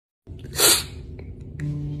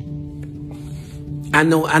I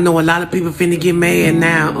know a lot of people finna get mad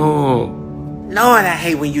now. Lord, I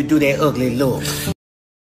hate when you do that ugly look.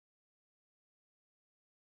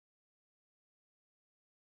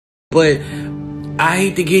 But I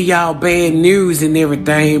hate to give y'all bad news and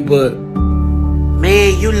everything, but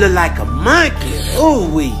man, you look like a monkey.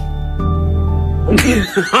 Ooh-wee.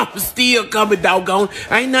 I'm still coming, doggone.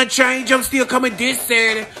 Ain't nothing changed. I'm still coming this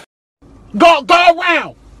Saturday. Go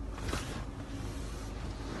around.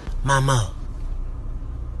 Mama.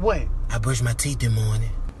 What? I brushed my teeth this morning.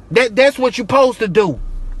 That's what you supposed to do.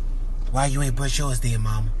 Why you ain't brush yours then,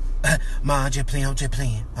 Mama? Ma, I'm just playing.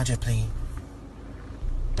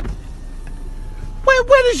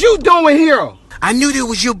 What is you doing here? I knew that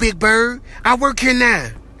was you, Big Bird. I work here now.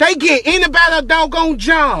 They get anybody a doggone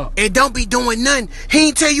job. And don't be doing nothing. He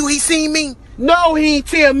ain't tell you he seen me? No, he ain't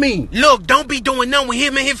tell me. Look, don't be doing nothing when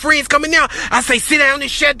him and his friends coming out. I say sit down and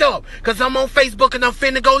shut up, cause I'm on Facebook and I'm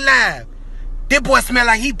finna go live. That boy smell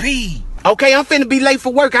like he peed. Okay, I'm finna be late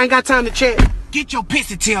for work. I ain't got time to chat. Get your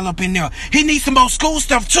pissy tail up in there. He needs some more school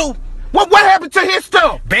stuff too. What happened to his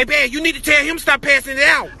stuff? Baby, you need to tell him stop passing it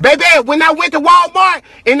out. Baby, when I went to Walmart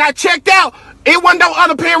and I checked out, it wasn't no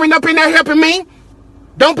other parent up in there helping me.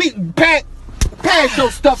 Don't be pass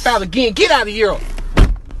your stuff out again. Get out of here.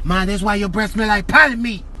 Ma, that's why your breath smell like potted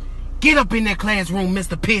meat. Get up in that classroom,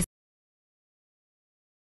 Mr. Piss.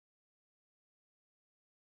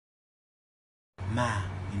 Ma,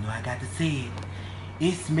 you know I got to say it.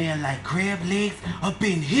 It smell like crab legs up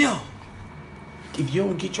in here. If you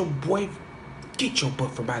don't get your boy, get your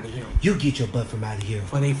butt from out of here. You get your butt from out of here.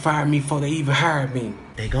 Before they fire me, before they even hire me.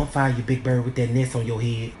 They gonna fire you, Big Bird, with that nest on your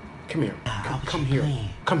head. Come here. Come here.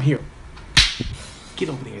 Come here. Get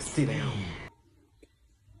over there and sit down.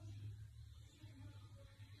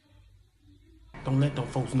 Don't let them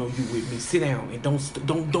folks know you with me. Sit down and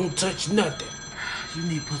don't touch nothing. You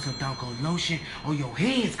need to put some doggone lotion on your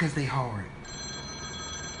hands because they hard.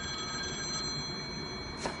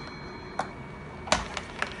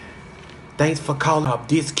 Thanks for calling up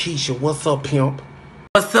this Keisha. What's up, pimp?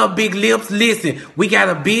 What's up, Big Lips? Listen, we got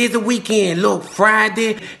a busy weekend. Look,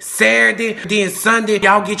 Friday, Saturday, then Sunday.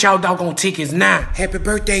 Y'all get y'all doggone tickets now. Happy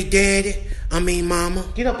birthday, Daddy. I mean, Mama.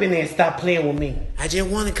 Get up in there and stop playing with me. I just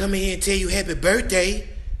want to come in here and tell you happy birthday.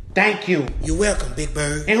 Thank you. You're welcome, Big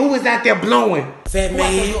Bird. And who is out there blowing? Fat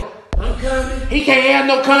man. I'm coming. He can't have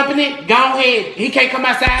no company. Go ahead. He can't come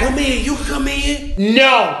outside. Come in. You can come in.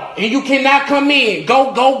 No. And you cannot come in.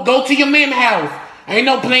 Go to your mem house. Ain't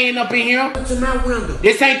no playing up in here. Come to my window.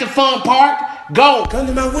 This ain't the fun park. Go. Come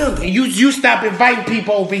to my window. And you stop inviting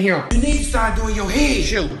people over here. You need to start doing your head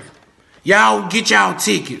shows. Y'all get y'all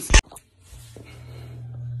tickets.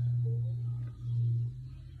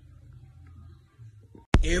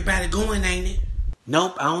 Everybody going, ain't it?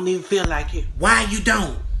 Nope, I don't even feel like it. Why you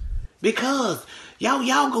don't? Because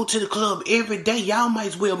y'all go to the club every day. Y'all might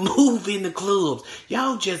as well move in the clubs.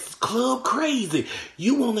 Y'all just club crazy.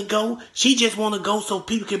 You want to go. She just want to go so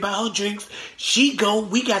people can buy her drinks. She go.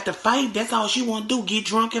 We got to fight. That's all she want to do. Get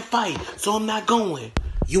drunk and fight. So I'm not going.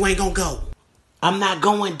 You ain't going to go. I'm not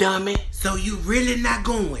going, dummy. So you really not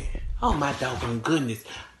going? Oh, my doggone goodness.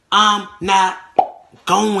 I'm not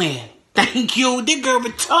going. Thank you. This girl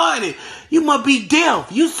retarded. You must be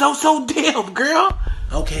deaf. You so deaf, girl.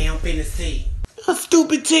 Okay, I'm finna see. A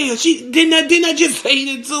stupid tail. She didn't I just say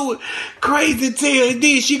it to it? Crazy tail. And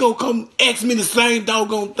then she gonna come ask me the same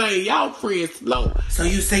doggone thing. Y'all friends slow. So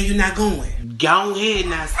you say you're not going? Go ahead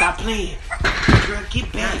now. Stop playing. Girl,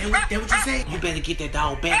 get back. That what you say? You better get that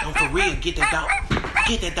dog back. I'm for real. Get that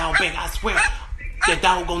dog back. I swear. That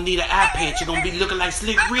dog gonna need an eye patch. You're gonna be looking like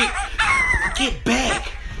Slick Rick. Get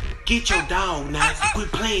back. Get your dog now.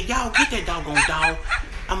 Quit playing. Y'all get that doggone dog.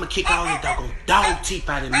 I'ma kick all your doggone dog teeth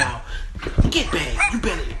out of his mouth. Get back. You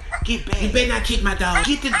better get back. You better not kick my dog.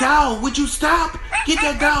 Get the dog. Would you stop? Get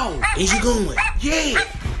that dog. Is you going? Yeah.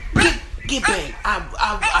 Get back.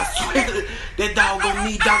 I swear that dog gonna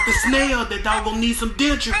need Dr. Snail. That dog gonna need some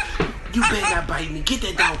denture. You better not bite me. Get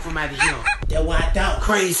that dog from out of here. That white dog.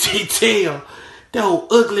 Crazy tail. That old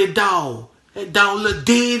ugly dog. That dog look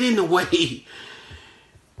dead anyway.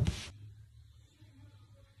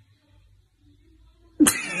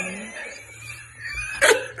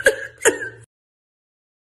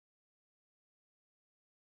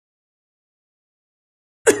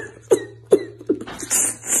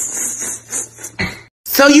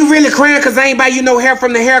 So you really crying because I ain't buy you no hair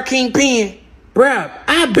from the Hair King pen? Bruh,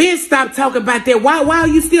 I been stopped talking about that. Why are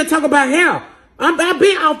you still talking about hair? I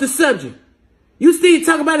been off the subject. You still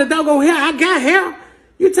talking about the doggone hair? I got hair.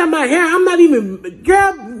 You talking about hair? I'm not even,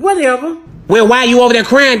 girl, whatever. Well, why you over there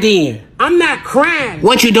crying then? I'm not crying.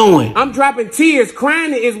 What you doing? I'm dropping tears.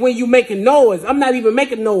 Crying is when you making noise. I'm not even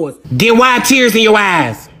making noise. Then why tears in your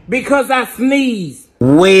eyes? Because I sneeze.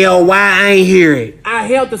 Well, why I ain't hear it? I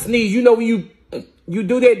held the sneeze. You know when you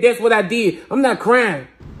do that, that's what I did. I'm not crying.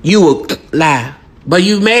 You will lie. But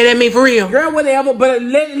you mad at me for real? Girl, whatever, but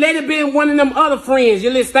let it be one of them other friends,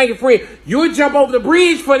 your little stinking friend. You would jump over the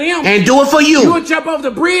bridge for them. And do it for you. You would jump over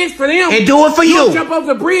the bridge for them. And do it for you. You would jump over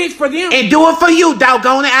the bridge for them. And do it for you,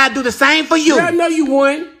 doggone it. I'll do the same for you. Girl, no, you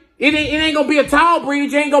wouldn't. It ain't gonna be a tall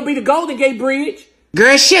bridge. It ain't gonna be the Golden Gate Bridge.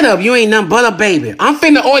 Girl, shut up. You ain't nothing but a baby. I'm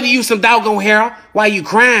finna order you some doggone hair while you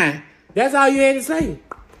crying. That's all you had to say.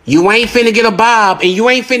 You ain't finna get a bob, and you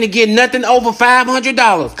ain't finna get nothing over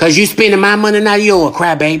 $500. Cause you spending my money, not yours,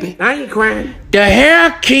 crybaby. I ain't crying. The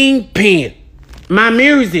Hair Kingpin. My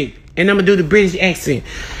music. And I'm gonna do the British accent.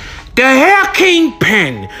 The Hair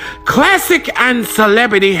Kingpin. Classic and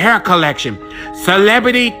celebrity hair collection.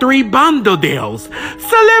 Celebrity 3 bundle deals.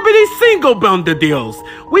 Celebrity single bundle deals.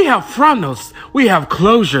 We have frontals. We have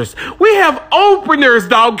closures. We have openers,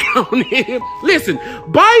 doggone it. Listen,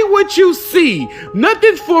 buy what you see.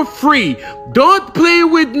 Nothing for free. Don't play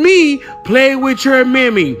with me. Play with your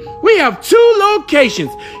mammy. We have 2 locations.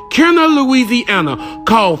 Kenner, Louisiana.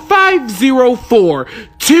 Call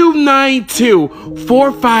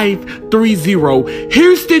 504-292-4530.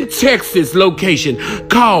 Houston, Texas location.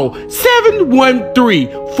 Call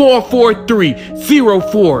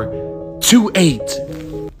 713-443-0428.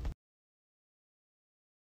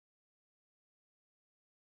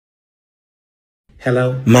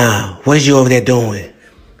 Hello? Ma, what you over there doing?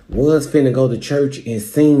 Was finna go to church and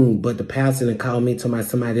sing, but the pastor done called me, told me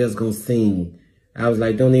somebody else gonna sing. I was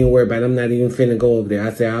like, don't even worry about it. I'm not even finna go over there.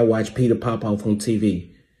 I said, I'll watch Peter pop off on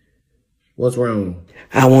TV. What's wrong?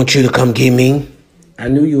 I want you to come get me. I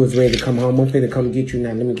knew you was ready to come home. I'm finna come get you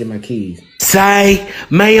now. Let me get my keys. Say,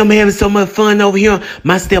 man, I'm having so much fun over here.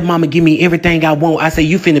 My stepmama give me everything I want. I say,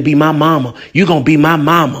 you finna be my mama. You gonna be my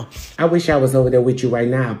mama. I wish I was over there with you right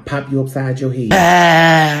now. I'll pop you upside your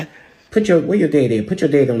head. Where your dad at? Put your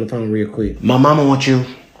dad on the phone real quick. My mama want you.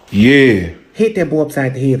 Yeah. Hit that boy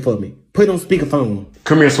upside the head for me. Put on speakerphone.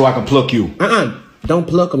 Come here so I can pluck you. Don't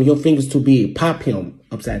pluck him. Your finger's too big. Pop him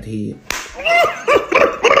upside the head.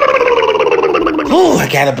 Oh, I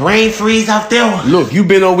got a brain freeze out there. Look, you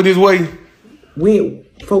been over this way?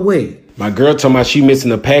 For what? My girl talking about she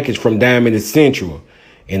missing a package from Diamond and Central.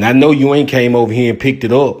 And I know you ain't came over here and picked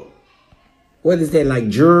it up. What is that, like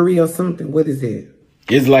jewelry or something? What is that?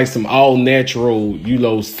 It's like some all-natural,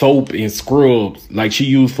 soap and scrubs like she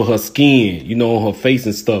used for her skin, on her face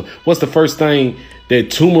and stuff. What's the first thing?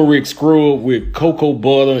 That turmeric scrub with cocoa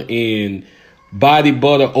butter and body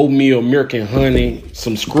butter, oatmeal, milk, and honey,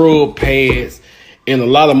 some scrub pads, and a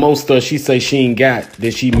lot of more stuff she say she ain't got,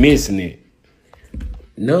 that she missing it.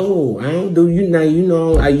 No, I don't do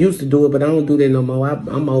I used to do it, but I don't do that no more.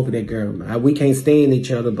 I'm over that girl. We can't stand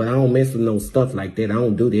each other, but I don't mess with no stuff like that. I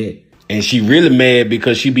don't do that. And she really mad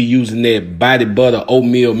because she be using that body butter,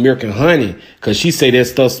 oatmeal, milk, and honey. Because she say that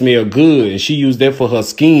stuff smell good. And she use that for her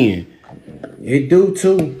skin. It do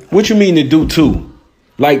too. What you mean it do too?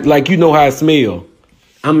 Like you know how it smell?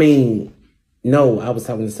 I mean, no, I was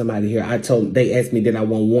talking to somebody here. They asked me that I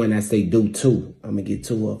want one. I say do 2. I'm going to get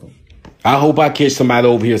 2 of them. I hope I catch somebody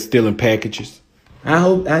over here stealing packages.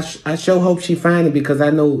 I sure hope she find it, because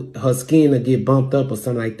I know her skin will get bumped up or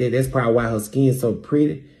something like that. That's probably why her skin's so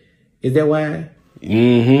pretty. Is that why?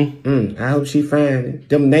 Mm-hmm. I hope she find it.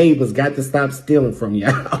 Them neighbors got to stop stealing from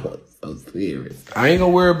y'all. So serious. I ain't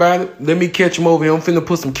gonna worry about it. Let me catch them over here. I'm finna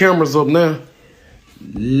put some cameras up now.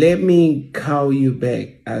 Let me call you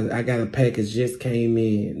back. I got a package just came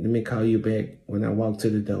in. Let me call you back when I walk to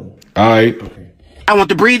the door. All right. Okay. I want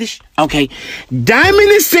the British. Okay.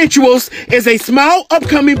 Diamond Essentials is a small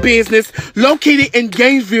upcoming business located in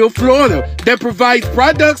Gainesville, Florida, that provides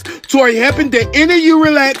products toward helping the inner you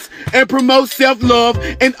relax and promote self-love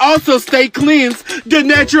and also stay cleansed the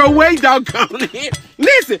natural way, doggone it.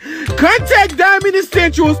 Listen, contact Diamond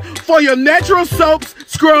Essentials for your natural soaps,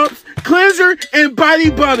 scrubs, cleanser, and body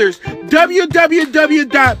butters.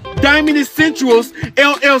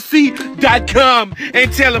 www.diamondessentialsllc.com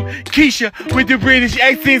and tell them Keisha with the British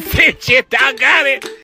accent sent you. I got it.